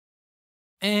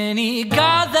Any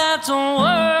God that don't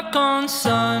work on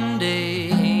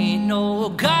Sunday ain't no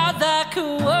God that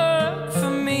could work for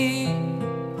me.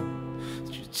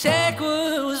 You take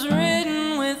what was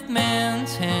written with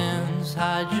man's hands,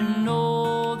 how'd you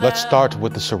know that? Let's start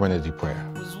with the Serenity Prayer.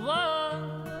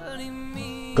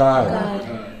 God,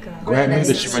 grant me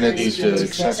the serenity to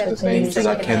accept the things that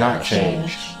I cannot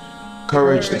change,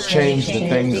 courage to change the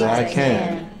things that I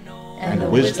can,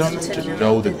 and wisdom to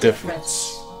know the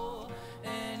difference.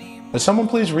 Would someone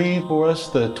please read for us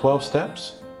the 12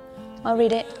 steps? I'll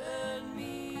read it.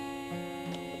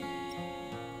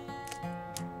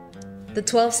 The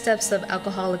 12 Steps of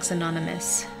Alcoholics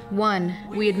Anonymous. 1.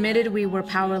 We admitted we were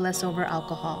powerless over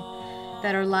alcohol,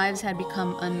 that our lives had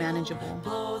become unmanageable.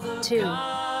 2.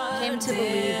 Came to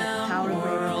believe that the power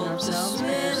greater than ourselves could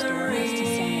restore us to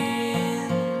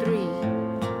sanity. 3.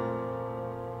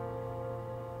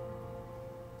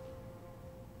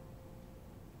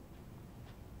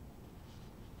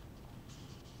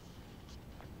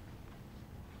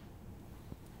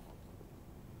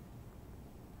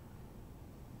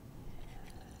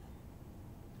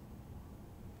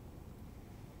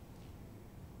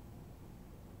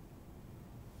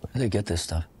 Where do they get this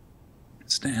stuff?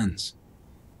 Stan's.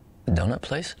 The donut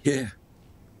place? Yeah.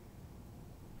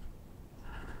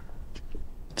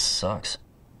 It sucks.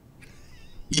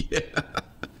 Yeah.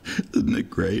 Isn't it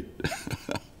great?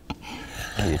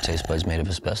 Are your taste buds made of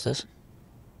asbestos?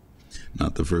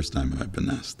 Not the first time I've been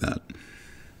asked that.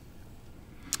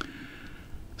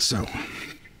 So,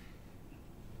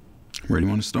 where do you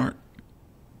want to start?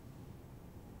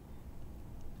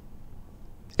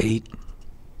 8.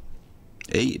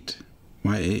 8?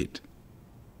 Why 8?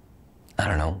 I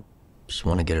don't know. Just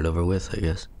want to get it over with, I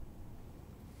guess.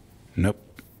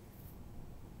 Nope.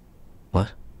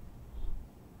 What?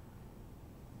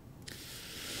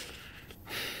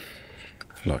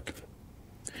 Look,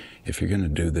 if you're gonna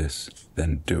do this,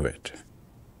 then do it.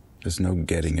 There's no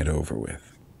getting it over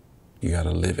with. You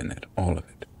gotta live in it, all of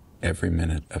it, every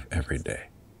minute of every day.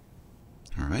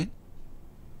 All right?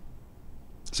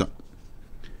 So,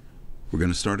 we're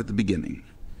gonna start at the beginning.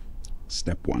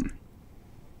 Step 1.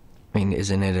 I mean,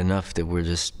 isn't it enough that we're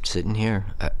just sitting here?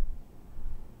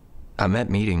 I'm at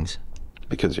meetings.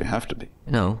 Because you have to be.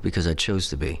 No, because I chose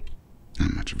to be.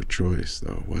 Not much of a choice,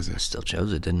 though, was I it? still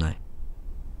chose it, didn't I?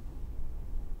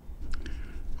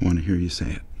 I want to hear you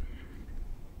say it.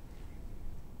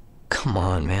 Come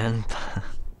on, man.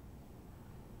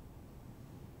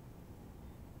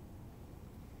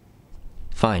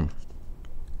 Fine.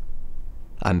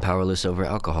 I'm powerless over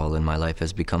alcohol and my life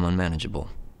has become unmanageable.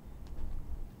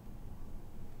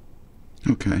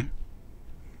 Okay.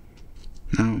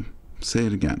 Now, say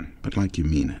it again, but like you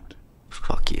mean it.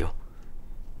 Fuck you.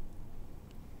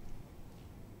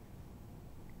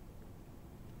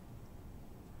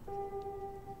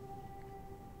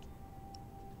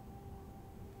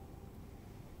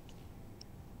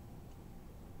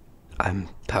 I'm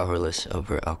powerless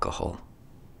over alcohol.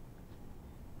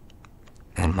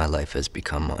 And my life has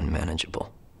become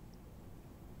unmanageable.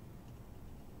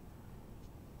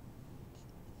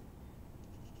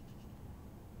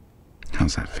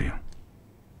 How's that feel?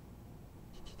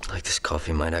 Like this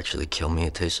coffee might actually kill me,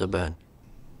 it tastes so bad.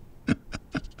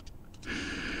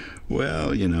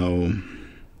 Well, you know,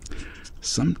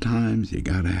 sometimes you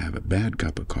gotta have a bad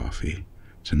cup of coffee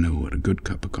to know what a good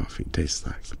cup of coffee tastes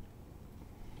like.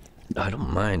 I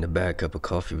don't mind a bad cup of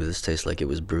coffee, but this tastes like it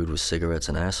was brewed with cigarettes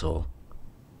and asshole.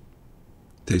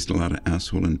 Taste a lot of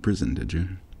asshole in prison, did you?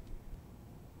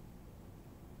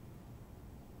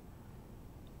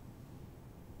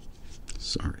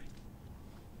 Sorry.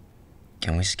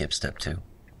 Can we skip step 2?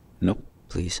 Nope.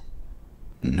 Please?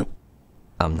 Nope.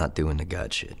 I'm not doing the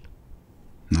God shit.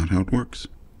 Not how it works.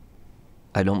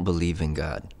 I don't believe in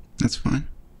God. That's fine.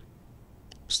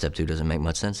 Step 2 doesn't make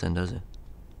much sense then, does it?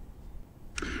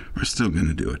 We're still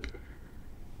gonna do it.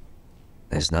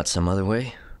 There's not some other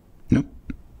way? Nope.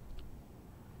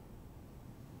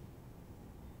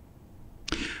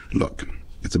 Look,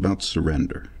 it's about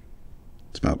surrender.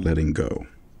 It's about letting go.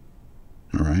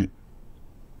 All right?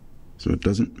 So it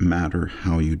doesn't matter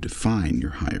how you define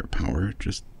your higher power, it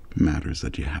just matters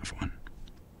that you have one.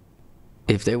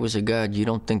 If there was a God, you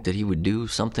don't think that he would do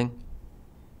something?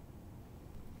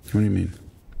 What do you mean?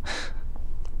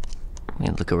 I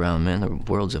mean, look around, man. The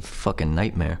world's a fucking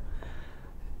nightmare.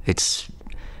 It's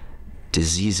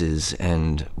diseases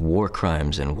and war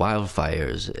crimes and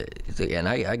wildfires. And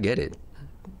I get it.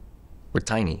 We're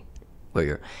tiny.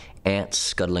 We're ants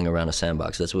scuttling around a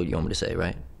sandbox. That's what you want me to say,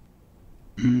 right?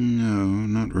 No,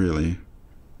 not really.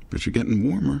 But you're getting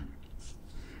warmer.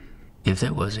 If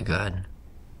there was a God,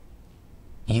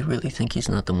 You really think he's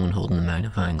not the one holding the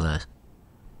magnifying glass?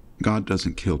 God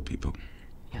doesn't kill people.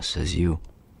 Yes, says you.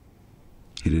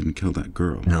 He didn't kill that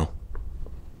girl. No.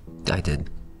 I did.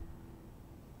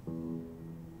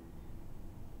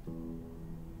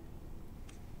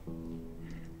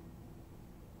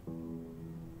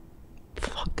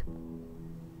 Fuck.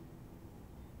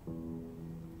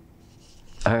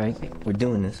 Alright, we're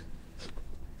doing this.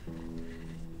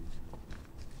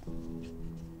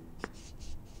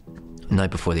 The night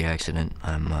before the accident,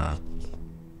 I'm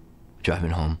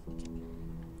driving home.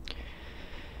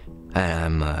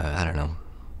 And I'm, I don't know,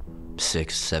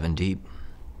 6, 7 deep.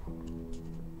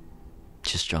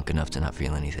 Just drunk enough to not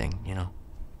feel anything, you know?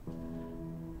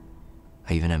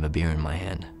 I even have a beer in my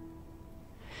hand.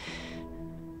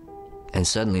 And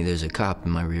suddenly there's a cop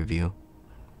in my rear view.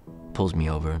 Pulls me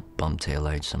over, bump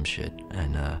taillights, some shit.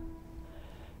 And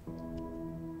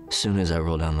as soon as I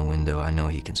roll down the window, I know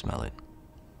he can smell it.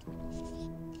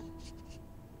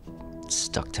 It's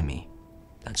stuck to me,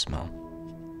 that smell.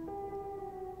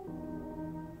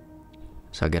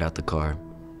 So I get out the car,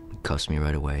 he cuffs me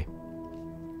right away.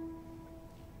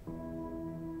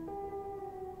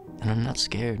 And I'm not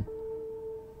scared.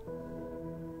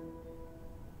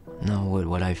 No,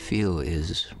 what I feel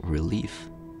is relief.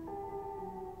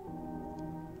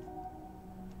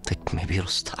 Like, maybe it'll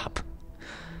stop.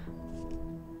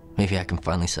 Maybe I can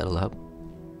finally settle up.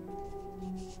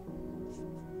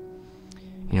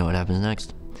 You know what happens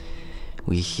next?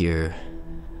 We hear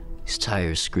these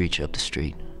tires screech up the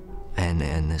street, and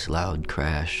this loud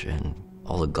crash, and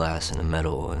all the glass and the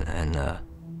metal, and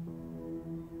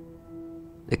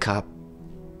the cop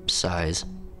sighs.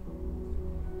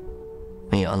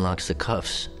 He unlocks the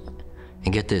cuffs,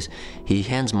 and get this, he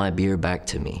hands my beer back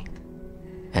to me,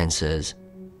 and says,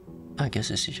 "I guess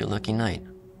this is your lucky night."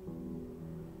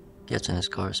 Gets in his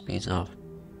car, speeds off.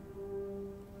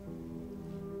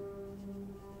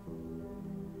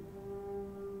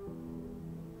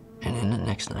 And then the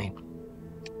next night,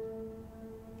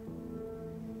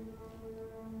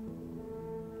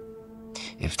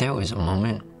 if there was a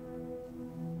moment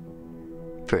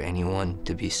for anyone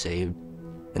to be saved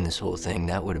in this whole thing,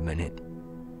 that would have been it.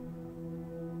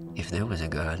 If there was a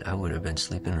God, I would have been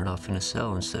sleeping it off in a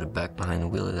cell instead of back behind the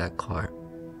wheel of that car.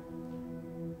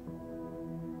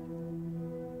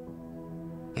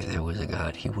 If there was a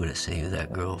God, he would have saved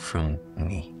that girl from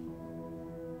me.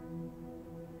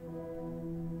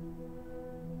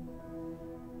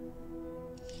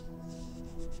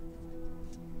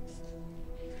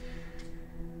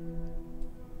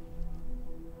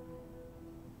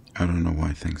 I don't know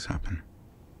why things happen.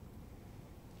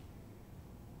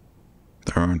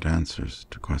 There aren't answers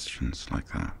to questions like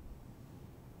that.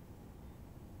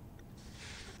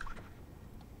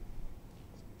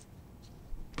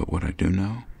 But what I do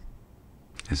know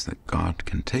is that God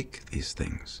can take these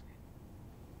things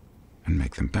and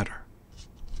make them better,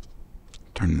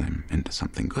 turn them into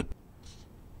something good.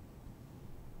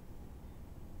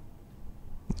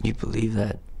 You believe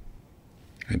that?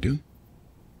 I do.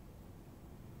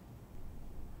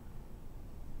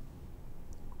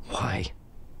 Why?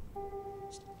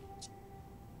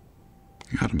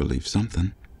 You gotta believe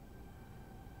something.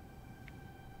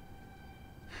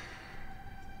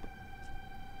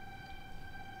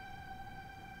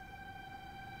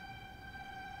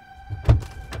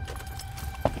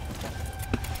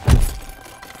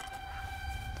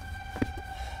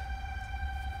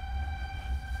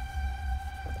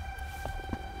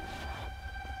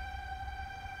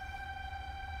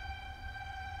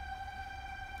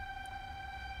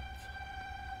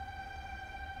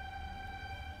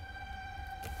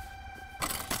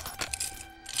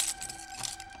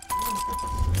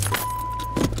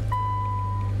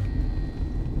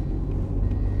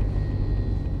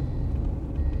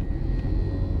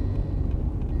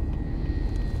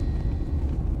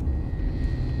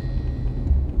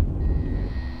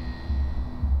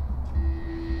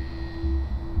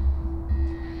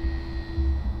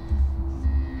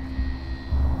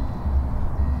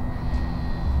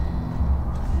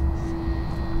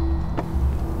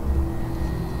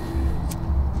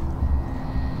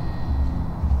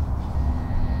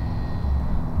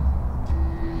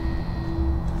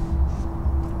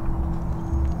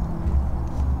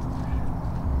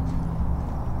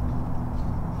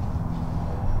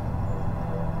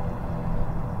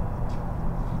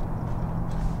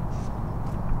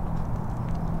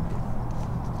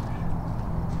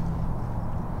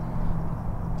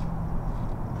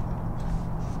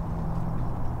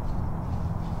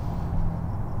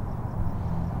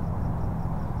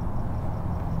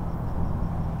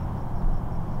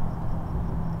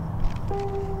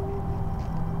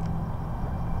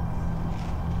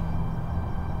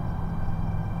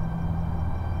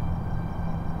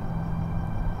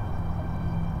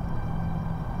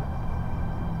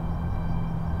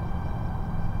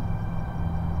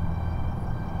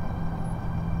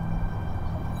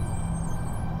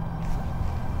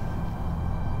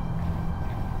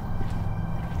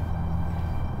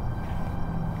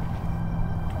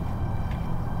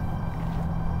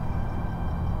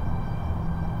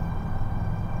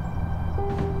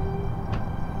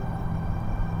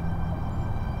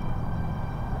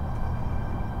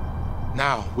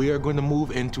 Now, we are going to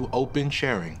move into open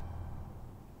sharing.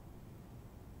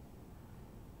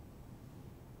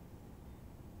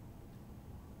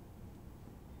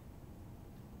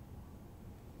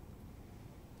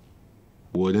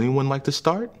 Would anyone like to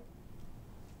start?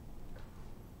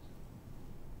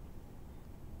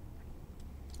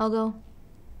 I'll go.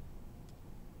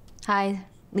 Hi,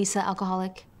 Lisa,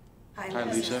 alcoholic.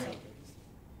 Hi, Lisa.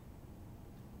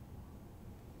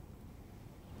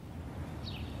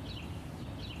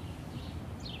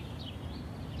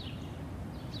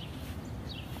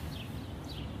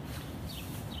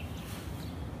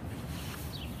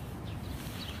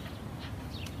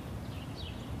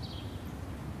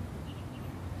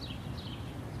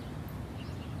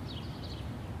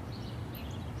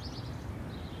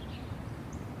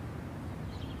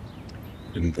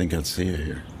 Didn't think I'd see you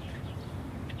here.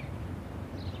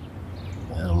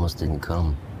 I almost didn't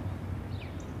come.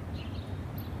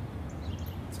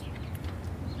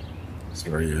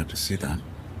 Sorry you had to see that.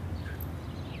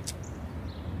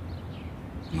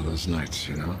 One of those nights,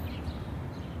 you know?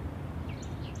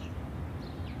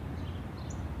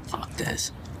 Fuck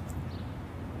this.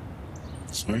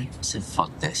 Sorry? I said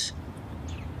fuck this.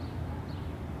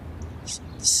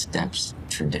 Steps,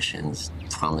 traditions,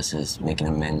 promises, making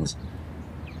amends.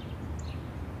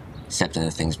 Accepting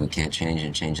the things we can't change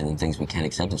and changing the things we can't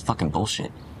accept is fucking bullshit.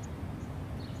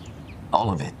 All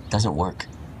of it doesn't work.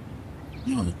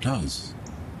 No, it does.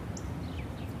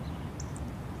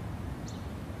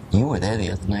 You were there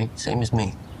the other night, same as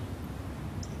me.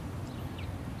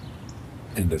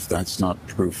 And if that's not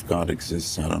proof God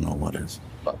exists, I don't know what is.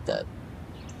 Fuck that.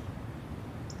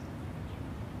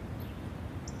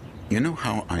 You know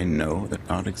how I know that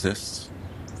God exists?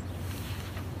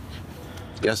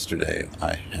 Yesterday,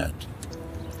 I had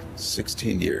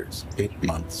 16 years, 8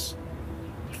 months,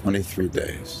 23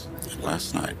 days. And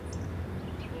last night,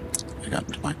 I got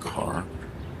into my car,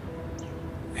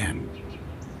 and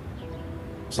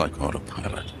it's like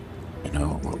autopilot. You know,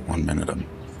 1 minute I'm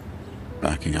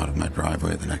backing out of my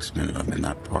driveway, the next minute I'm in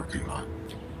that parking lot.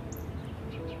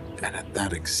 And at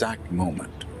that exact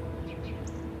moment,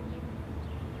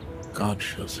 God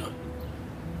shows up.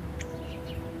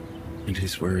 And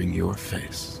he's wearing your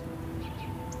face.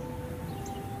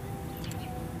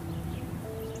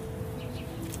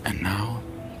 And now,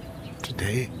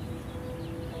 today,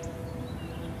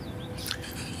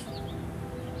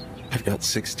 I've got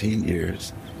 16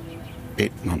 years,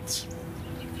 8 months,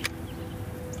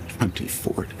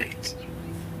 24 days.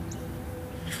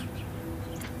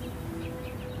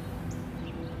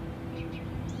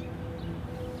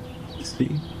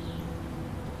 See?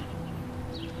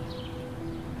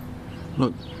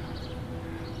 Look,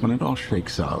 when it all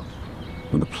shakes out,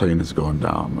 when the plane is going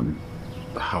down, when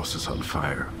the house is on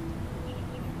fire,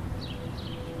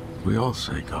 we all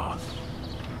say God.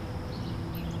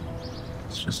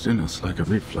 It's just in us like a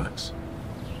reflex.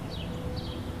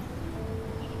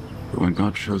 But when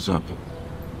God shows up,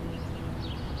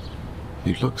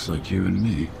 he looks like you and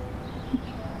me.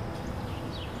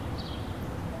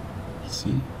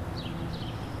 See?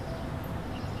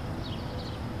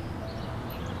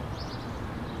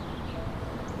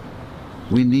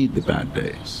 We need the bad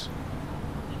days.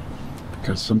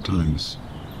 Because sometimes...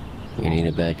 You need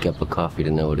a bad cup of coffee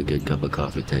to know what a good cup of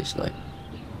coffee tastes like.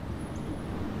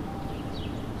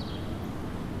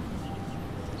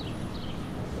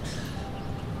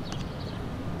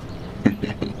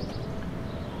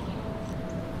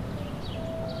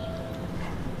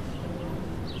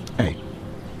 Hey.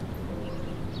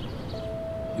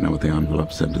 You know what the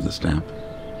envelope said to the stamp?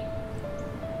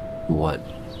 What?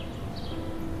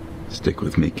 Stick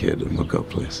with me, kid, and we'll go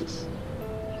places.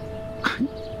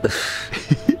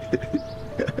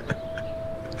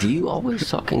 Do you always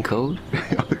talk in code?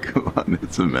 Oh, come on,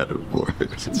 it's a metaphor.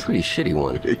 It's a pretty shitty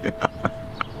one.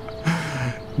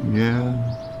 Yeah.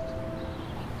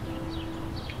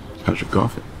 How's your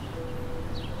coffee?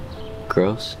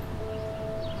 Gross.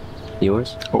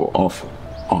 Yours? Oh, awful.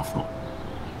 Awful.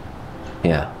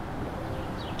 Yeah.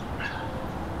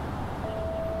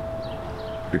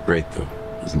 Pretty great, though,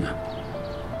 isn't it?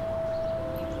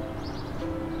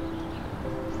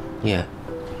 Yeah.